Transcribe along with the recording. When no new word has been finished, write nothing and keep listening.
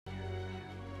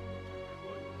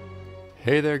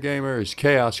Hey there gamers,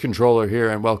 Chaos Controller here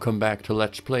and welcome back to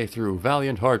Let's Play through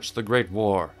Valiant Hearts The Great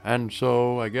War. And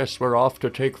so, I guess we're off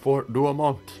to take Fort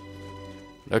Douaumont.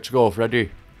 Let's go, Freddy.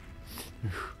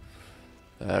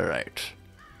 Alright.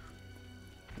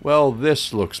 Well,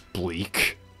 this looks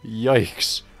bleak.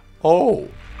 Yikes. Oh!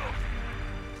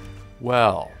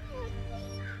 Well,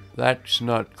 that's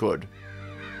not good.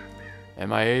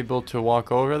 Am I able to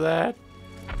walk over that?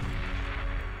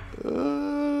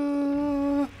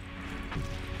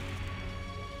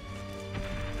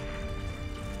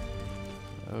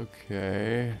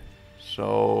 Okay,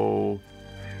 so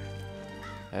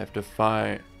I have to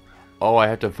find... Oh, I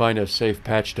have to find a safe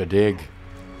patch to dig.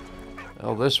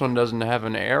 Well, this one doesn't have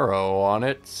an arrow on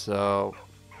it, so...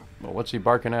 Well, what's he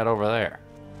barking at over there?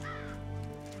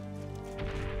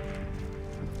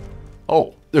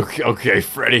 Oh, okay,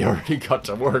 Freddy already got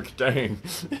to work, dang.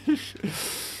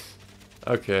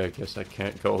 Okay, I guess I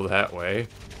can't go that way.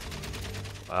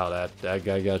 Wow, that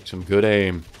guy got some good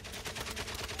aim.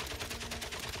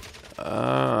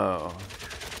 Oh.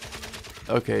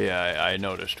 Okay, yeah, I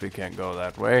noticed we can't go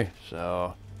that way,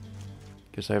 so...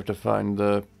 Guess I have to find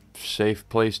the safe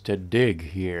place to dig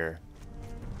here.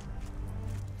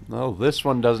 No, this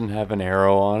one doesn't have an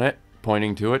arrow on it,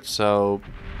 pointing to it, so...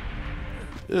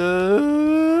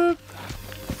 Oh,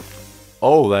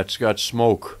 that's got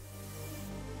smoke.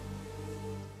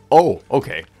 Oh,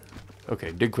 okay.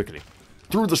 Okay, dig quickly.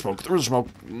 Through the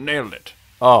smoke, nailed it.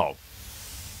 Oh.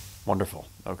 Wonderful.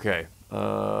 Okay.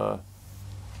 And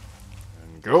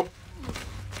go.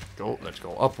 Go. Let's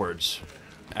go upwards.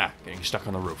 Ah, getting stuck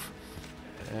on the roof.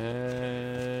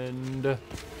 And...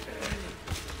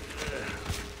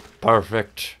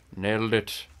 Perfect. Nailed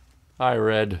it. Hi,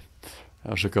 Red.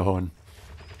 How's it going?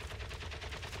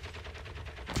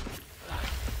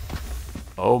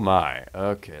 Oh my.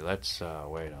 Okay, let's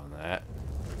wait on that.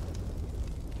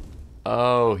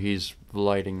 Oh, he's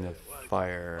lighting the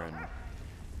fire and...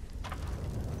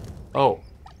 Oh,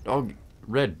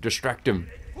 Red, distract him.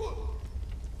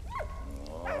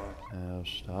 Now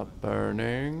stop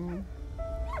burning.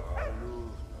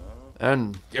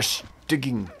 And, yes,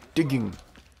 digging.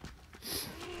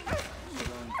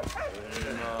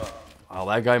 Wow,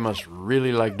 that guy must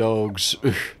really like dogs.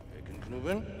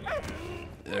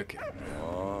 Okay.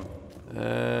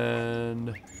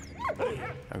 And...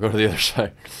 I'll go to the other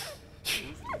side.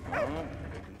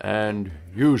 And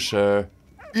you, sir,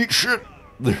 eat shit!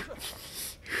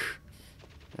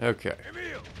 Okay.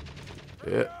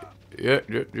 Yeah,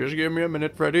 just give me a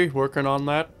minute, Freddy. Working on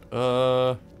that.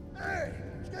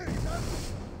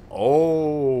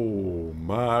 Oh,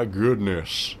 my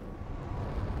goodness.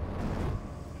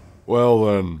 Well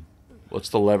then, what's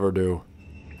the lever do?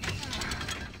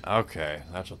 Okay,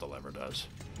 that's what the lever does.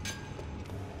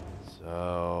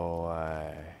 So,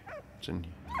 it's in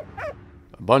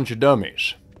a bunch of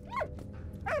dummies.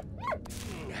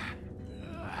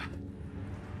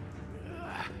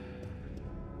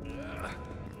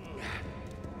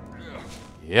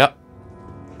 Yep.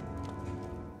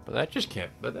 But that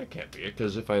can't be it,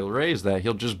 because if I raise that,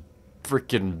 he'll just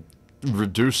freaking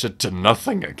reduce it to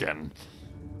nothing again.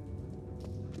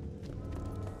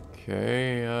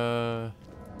 Okay,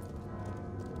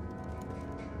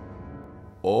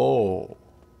 Oh.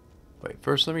 Wait,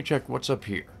 first let me check what's up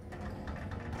here.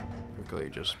 Quickly,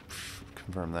 just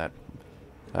confirm that.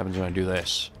 What happens when I do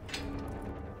this?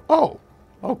 Oh!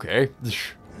 Okay.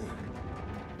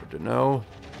 Good to know.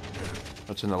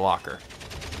 What's in the locker?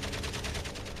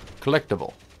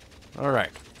 Collectible.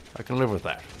 Alright. I can live with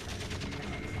that.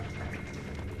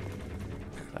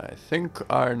 I think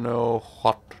I know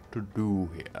what to do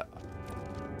here.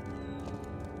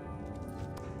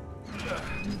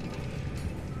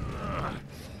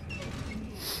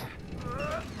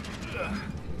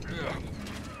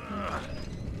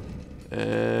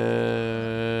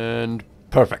 And...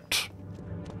 perfect.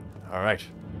 Alright.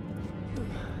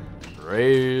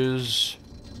 Raise...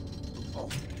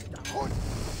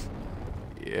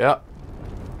 Yep.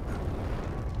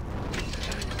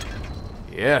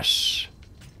 Yes.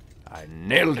 I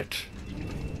nailed it.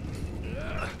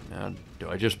 Now, do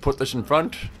I just put this in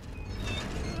front?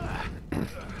 Am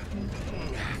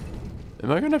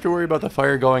I gonna have to worry about the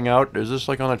fire going out? Is this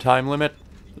like on a time limit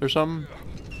or something?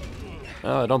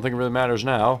 Well, I don't think it really matters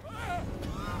now.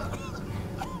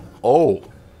 Oh.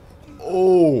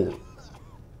 Oh.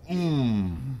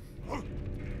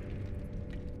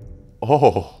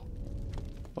 Oh.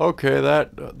 Okay,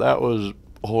 that was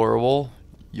horrible.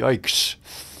 Yikes.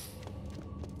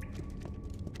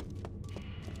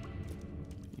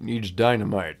 He needs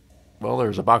dynamite. Well,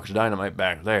 there's a box of dynamite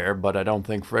back there, but I don't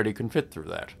think Freddy can fit through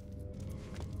that.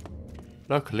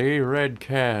 Luckily, red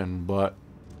can, but...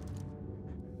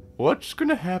 What's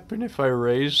gonna happen if I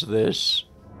raise this?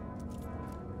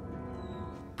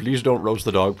 Please don't roast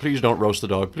the dog. Please don't roast the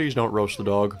dog. Please don't roast the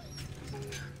dog.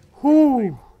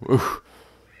 Whoo!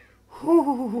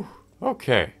 Whoo!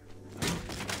 Okay.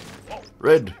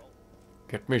 Red,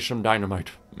 get me some dynamite.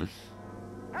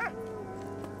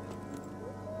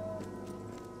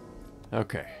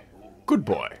 Okay. Good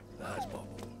boy.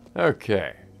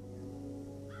 Okay.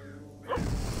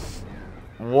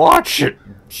 Watch it!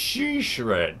 Sheesh,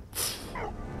 Red.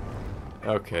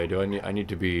 Okay, I need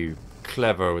to be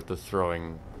clever with the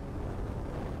throwing.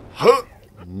 Huh!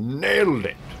 Nailed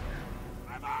it!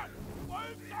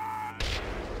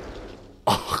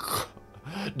 Oh,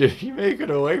 did he make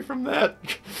it away from that?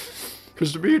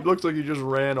 Because to me it looks like he just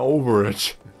ran over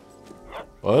it.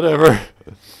 Whatever.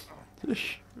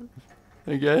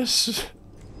 I guess.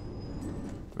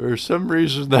 For some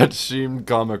reason that seemed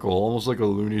comical, almost like a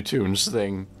Looney Tunes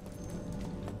thing.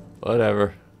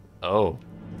 Whatever. Oh.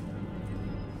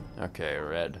 Okay,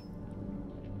 red.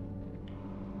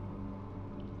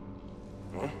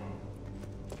 Huh?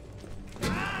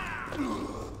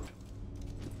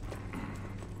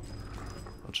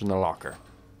 What's in the locker?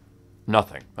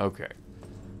 Nothing. Okay.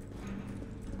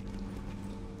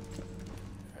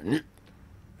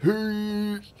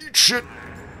 Shit!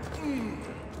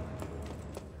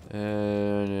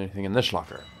 And anything in this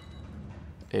locker?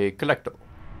 A collectible.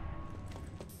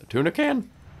 A tuna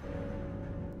can?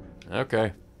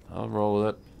 Okay. I'll roll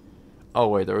with it. Oh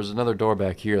wait, there was another door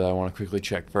back here that I want to quickly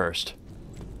check first.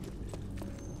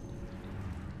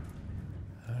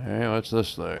 Hey, what's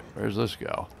this thing? Where's this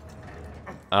go?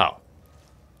 Oh.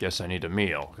 Guess I need a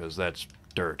meal, because that's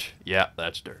dirt. Yeah,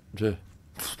 that's dirt.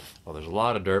 Well, there's a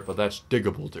lot of dirt, but that's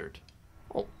diggable dirt.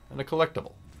 Oh, and a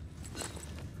collectible.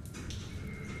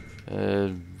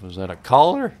 Was that a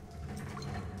collar?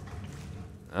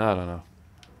 I don't know.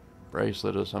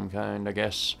 Bracelet of some kind, I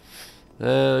guess.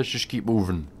 Let's just keep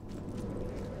moving.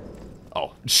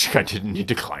 Oh, I didn't need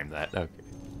to climb that. Okay.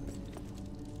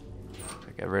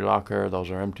 Check every locker. Those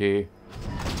are empty.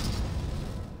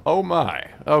 Oh my.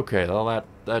 Okay, well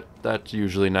that's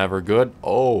usually never good.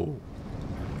 Oh.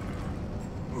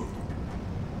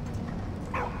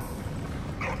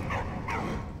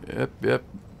 Yep.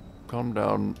 Calm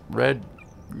down. Red,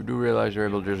 you do realize you're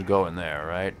able to just go in there,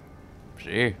 right?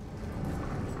 See?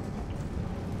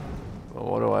 Well,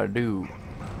 what do I do?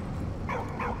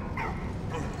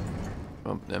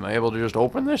 Am I able to just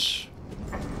open this?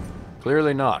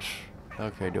 Clearly not.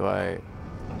 Okay, do I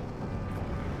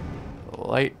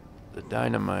light the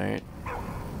dynamite?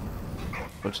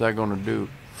 What's that going to do?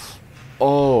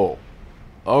 Oh.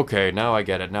 Okay, now I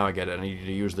get it. I need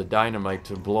to use the dynamite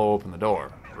to blow open the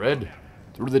door. Red,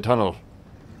 through the tunnel.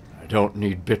 I don't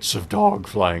need bits of dog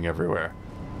flying everywhere.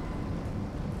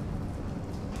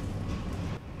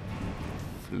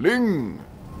 Fling!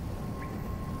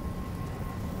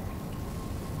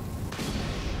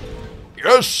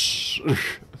 Yes!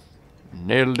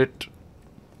 Nailed it.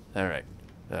 Alright.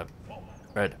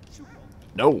 Red.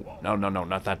 No,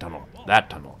 not that tunnel.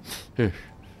 That tunnel.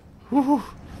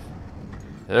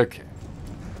 Okay.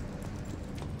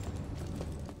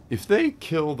 If they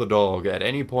kill the dog at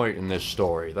any point in this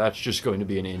story, that's just going to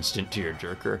be an instant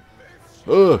tearjerker.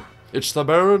 Ugh, it's the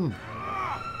Baron.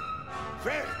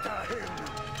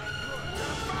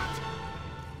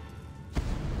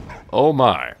 Oh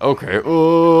my, okay.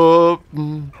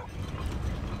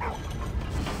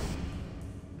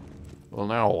 Well,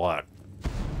 now what?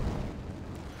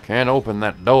 Can't open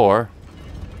that door.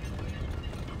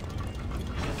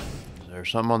 Is there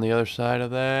some on the other side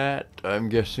of that? I'm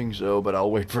guessing so, but I'll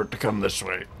wait for it to come this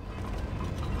way.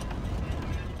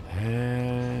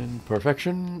 And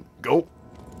perfection. Go.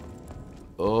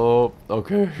 Oh,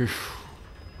 okay.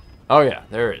 Oh yeah,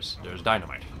 there is. There's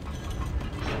dynamite.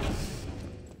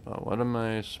 Well, what am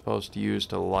I supposed to use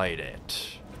to light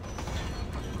it?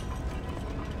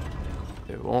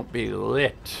 It won't be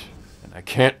lit. And I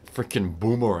can't freaking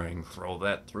boomerang throw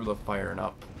that through the fire and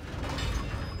up.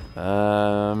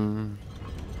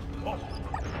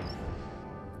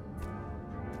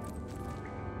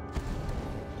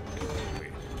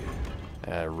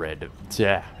 Red.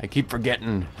 Yeah, I keep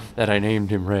forgetting that I named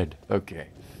him Red. Okay.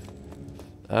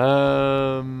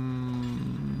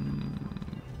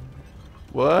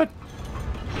 What?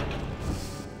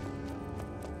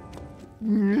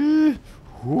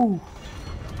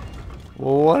 Well,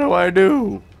 what do I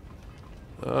do?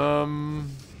 Well,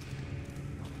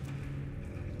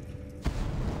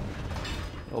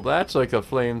 that's like a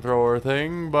flamethrower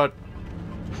thing, but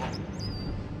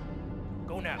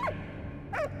Go now.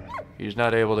 he's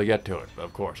not able to get to it.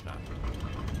 Of course not.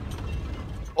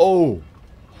 Oh!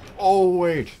 Oh,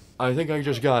 wait. I think I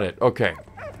just got it. Okay.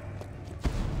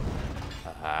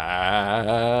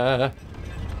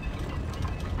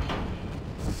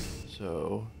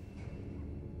 So...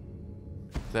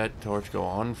 that torch go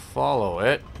on. Follow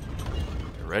it.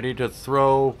 You're ready to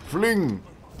throw. Fling!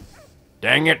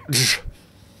 Dang it!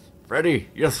 Freddy,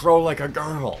 you throw like a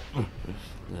girl!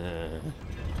 Okay,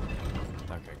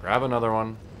 grab another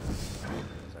one.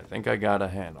 I think I got a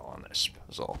handle on this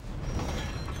puzzle.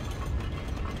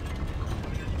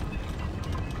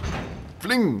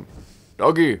 Fling!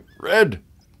 Doggy! Red!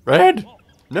 Red!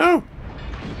 No!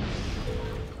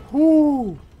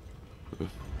 Whoo!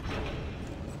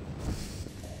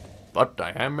 But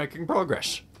I am making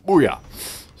progress. Booyah!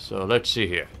 So let's see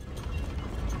here.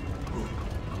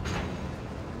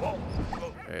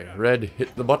 Okay, red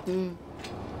hit the button.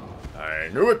 I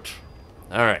knew it!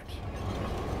 Alright.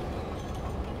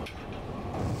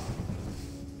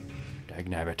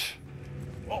 Dagnabbit.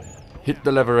 Hit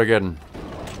the lever again.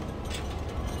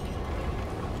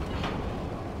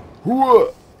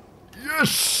 Hooah!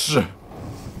 Yes!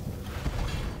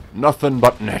 Nothing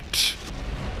but net.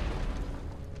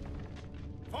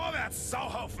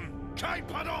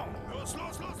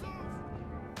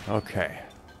 Okay.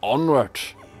 Onward.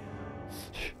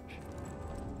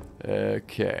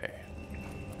 Okay.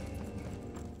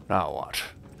 Now what?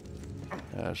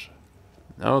 Yes.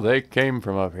 No, they came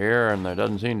from up here, and there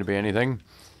doesn't seem to be anything.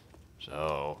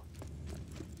 So,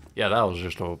 yeah, that was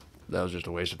just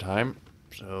a waste of time.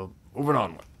 So, moving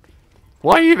on.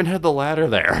 Why even had the ladder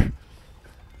there?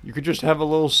 You could just have a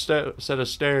little set of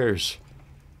stairs.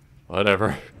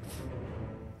 Whatever.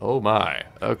 Oh my.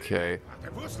 Okay.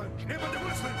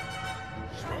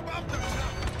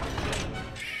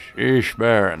 Sheesh,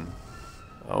 Baron.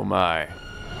 Oh my.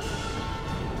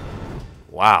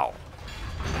 Wow.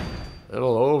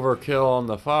 Little overkill on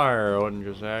the fire, wouldn't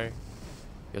you say?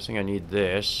 Guessing I need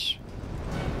this.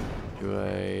 Do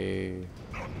I...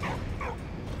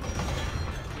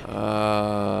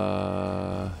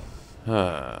 Huh.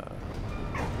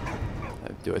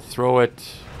 Do I throw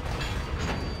it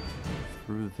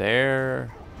through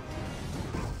there?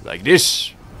 Like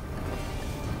this?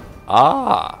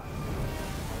 Ah!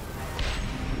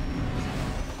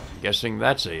 Guessing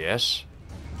that's a yes.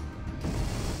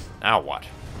 Now what?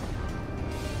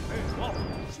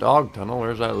 Dog tunnel,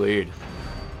 where's that lead?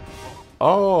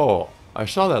 Oh! I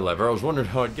saw that lever, I was wondering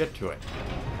how I'd get to it.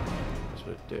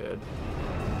 So it did.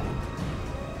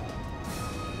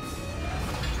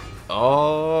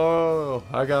 Oh!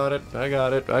 I got it, I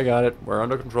got it, I got it. We're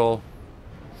under control.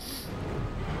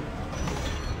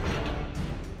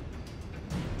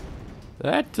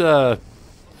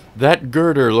 That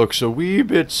girder looks a wee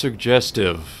bit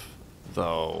suggestive,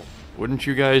 though. Wouldn't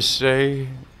you guys say?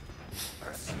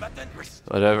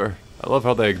 Whatever. I love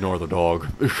how they ignore the dog.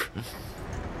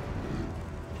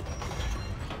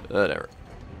 Whatever.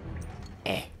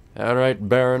 Alright,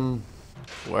 Baron.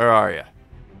 Where are you?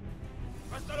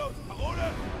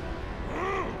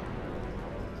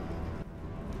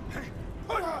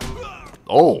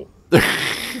 Oh!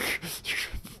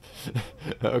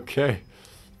 Okay.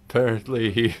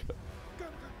 Apparently he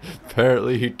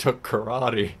took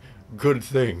karate. Good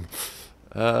thing.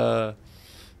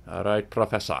 Alright,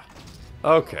 Professor.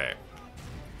 Okay.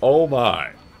 Oh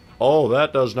my. Oh,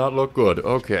 that does not look good.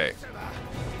 Okay.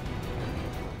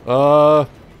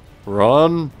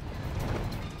 Run.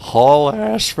 Haul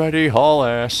ass, Freddy. Haul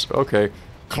ass. Okay.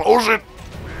 Close it!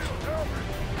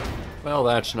 Well,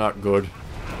 that's not good.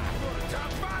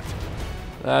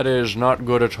 That is not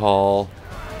good at all.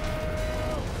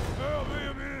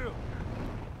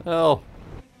 Well,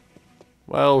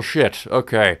 shit.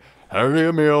 Okay. Hurry,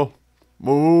 Emil.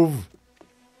 Move.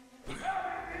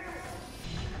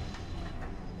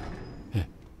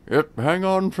 Yep, hang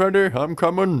on, Freddy. I'm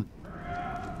coming.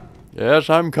 Yes,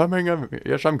 I'm coming.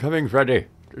 Yes, I'm coming, Freddy.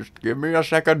 Just give me a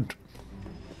second.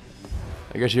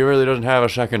 I guess he really doesn't have a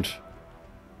second.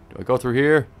 Do I go through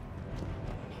here?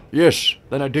 Yes.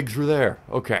 Then I dig through there.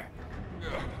 Okay.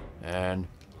 And...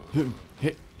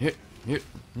 hit.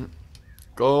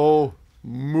 Go.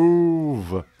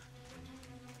 Move.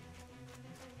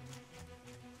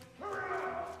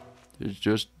 It's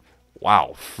just...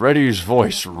 wow, Freddy's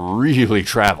voice really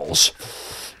travels.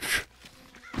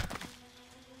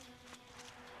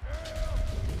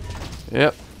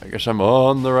 Yep, I guess I'm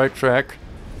on the right track.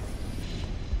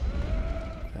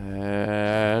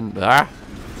 And... ah!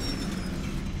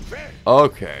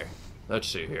 Okay, let's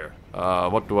see here.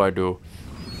 What do I do?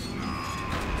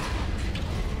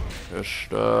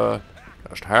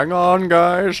 Just hang on,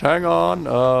 guys, hang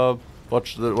on.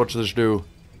 What's this do?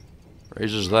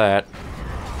 Raises that.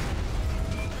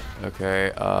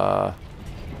 Okay,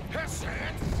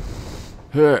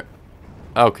 Huh.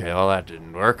 Okay, well that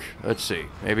didn't work. Let's see.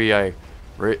 Maybe I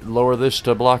lower this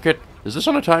to block it. Is this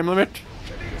on a time limit?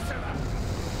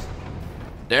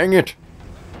 Dang it!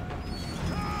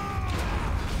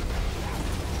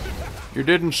 You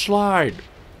didn't slide.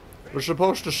 We're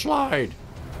supposed to slide.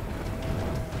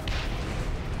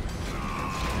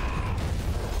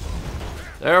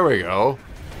 There we go.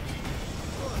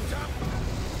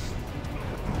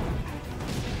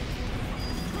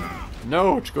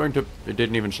 No, it's going to... It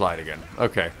didn't even slide again.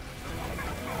 Okay.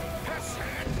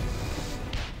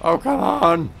 Oh, come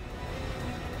on!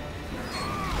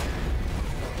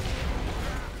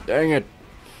 Dang it.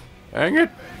 Dang it!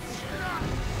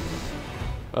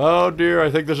 Oh dear,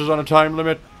 I think this is on a time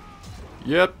limit.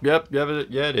 Yep, yeah,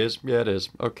 it is. Yeah, it is.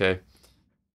 Okay.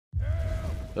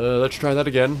 Let's try that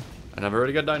again. And I've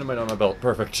already got dynamite on my belt.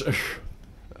 Perfect.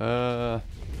 Alright,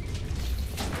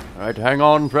 hang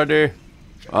on, Freddy.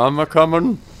 I'm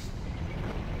a-coming.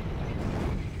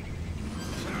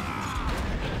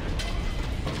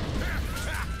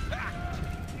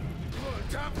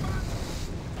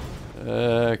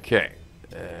 Okay.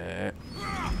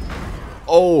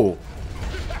 Oh!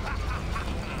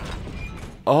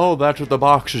 Oh, that's what the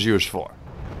box is used for.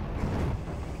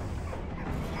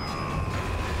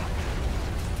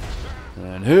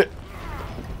 And hit.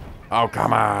 Oh,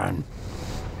 come on.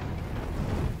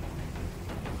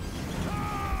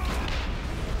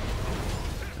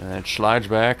 And it slides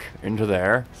back into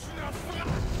there.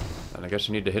 And I guess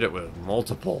you need to hit it with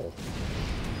multiple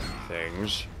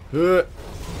things.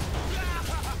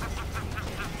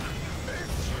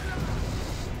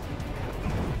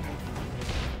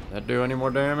 That do any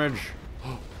more damage?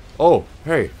 Oh,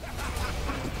 hey.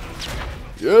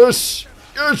 Yes!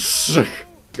 Yes!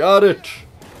 Got it!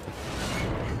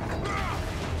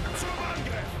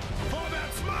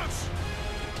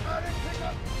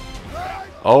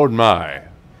 Oh my.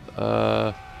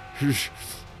 Uh-oh.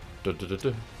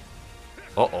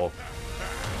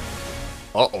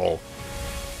 Uh-oh.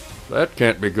 That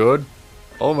can't be good.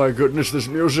 Oh my goodness, this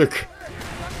music.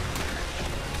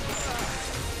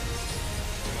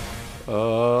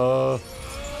 Oh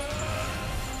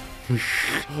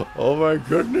my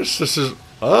goodness, this is...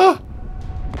 Huh?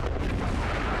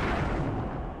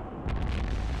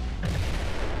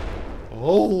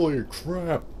 Holy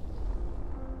crap.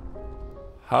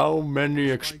 How many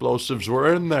explosives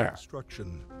were in there?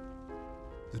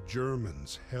 The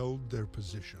Germans held their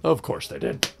position. Of course they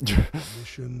did. The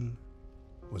mission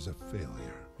was a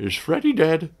failure. Is Freddy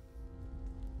dead?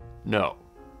 No.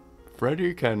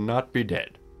 Freddy cannot be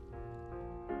dead.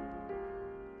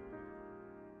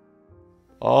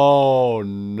 Oh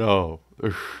no.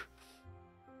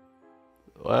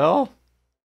 Well,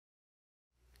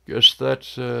 guess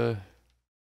that's a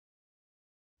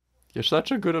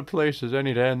good a place as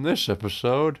any to end this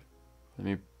episode. Let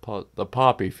me pause the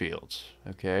poppy fields.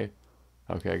 Okay.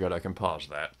 Okay, good, I can pause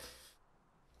that.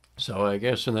 So I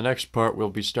guess in the next part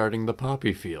we'll be starting the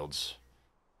poppy fields.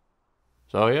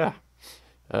 So yeah.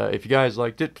 If you guys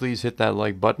liked it, please hit that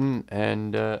like button,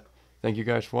 and thank you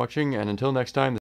guys for watching, and until next time.